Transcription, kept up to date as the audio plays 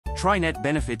TriNet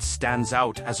Benefits stands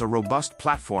out as a robust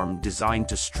platform designed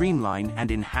to streamline and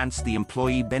enhance the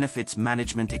employee benefits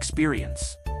management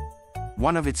experience.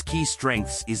 One of its key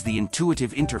strengths is the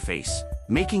intuitive interface,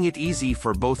 making it easy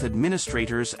for both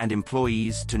administrators and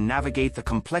employees to navigate the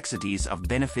complexities of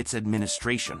benefits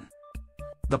administration.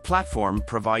 The platform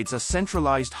provides a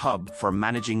centralized hub for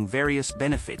managing various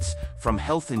benefits, from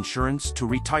health insurance to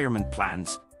retirement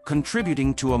plans,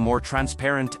 contributing to a more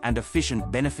transparent and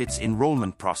efficient benefits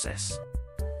enrollment process.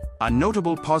 A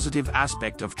notable positive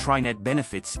aspect of TriNet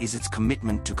Benefits is its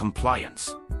commitment to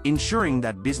compliance, ensuring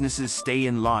that businesses stay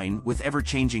in line with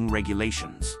ever-changing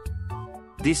regulations.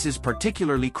 This is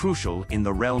particularly crucial in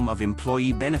the realm of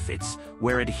employee benefits,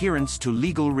 where adherence to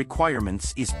legal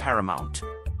requirements is paramount.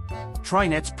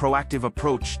 TriNet's proactive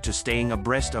approach to staying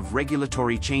abreast of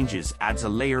regulatory changes adds a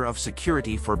layer of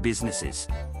security for businesses,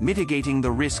 mitigating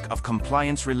the risk of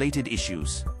compliance-related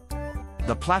issues.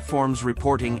 The platform's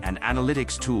reporting and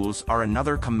analytics tools are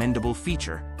another commendable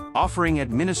feature, offering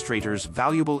administrators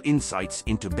valuable insights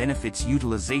into benefits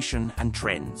utilization and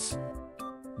trends.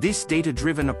 This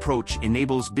data-driven approach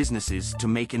enables businesses to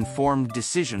make informed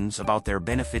decisions about their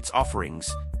benefits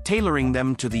offerings, tailoring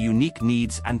them to the unique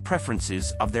needs and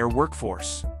preferences of their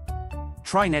workforce.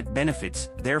 TriNet Benefits,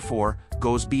 therefore,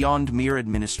 goes beyond mere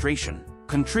administration,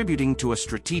 contributing to a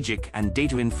strategic and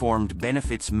data-informed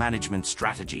benefits management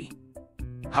strategy.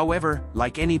 However,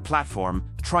 like any platform,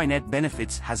 TriNet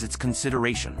Benefits has its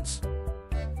considerations.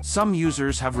 Some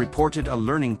users have reported a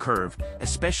learning curve,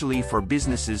 especially for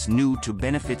businesses new to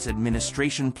benefits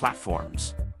administration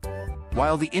platforms.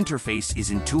 While the interface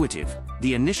is intuitive,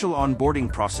 the initial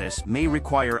onboarding process may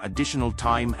require additional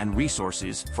time and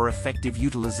resources for effective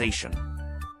utilization.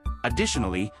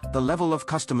 Additionally, the level of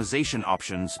customization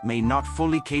options may not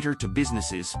fully cater to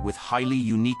businesses with highly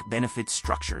unique benefit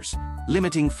structures,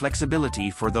 limiting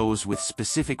flexibility for those with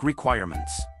specific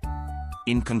requirements.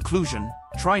 In conclusion,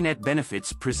 TriNet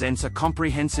Benefits presents a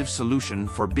comprehensive solution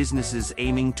for businesses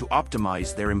aiming to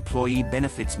optimize their employee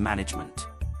benefits management.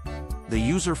 The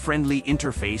user-friendly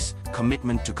interface,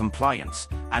 commitment to compliance,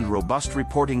 and robust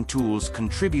reporting tools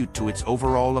contribute to its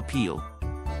overall appeal.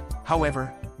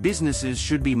 However, businesses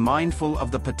should be mindful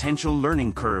of the potential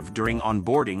learning curve during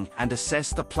onboarding and assess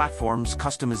the platform's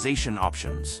customization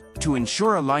options to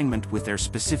ensure alignment with their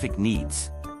specific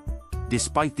needs.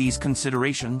 Despite these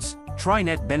considerations,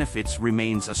 TriNet Benefits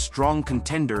remains a strong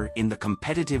contender in the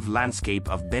competitive landscape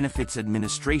of benefits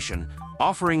administration,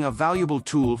 offering a valuable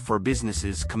tool for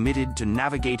businesses committed to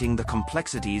navigating the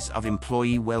complexities of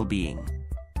employee well-being.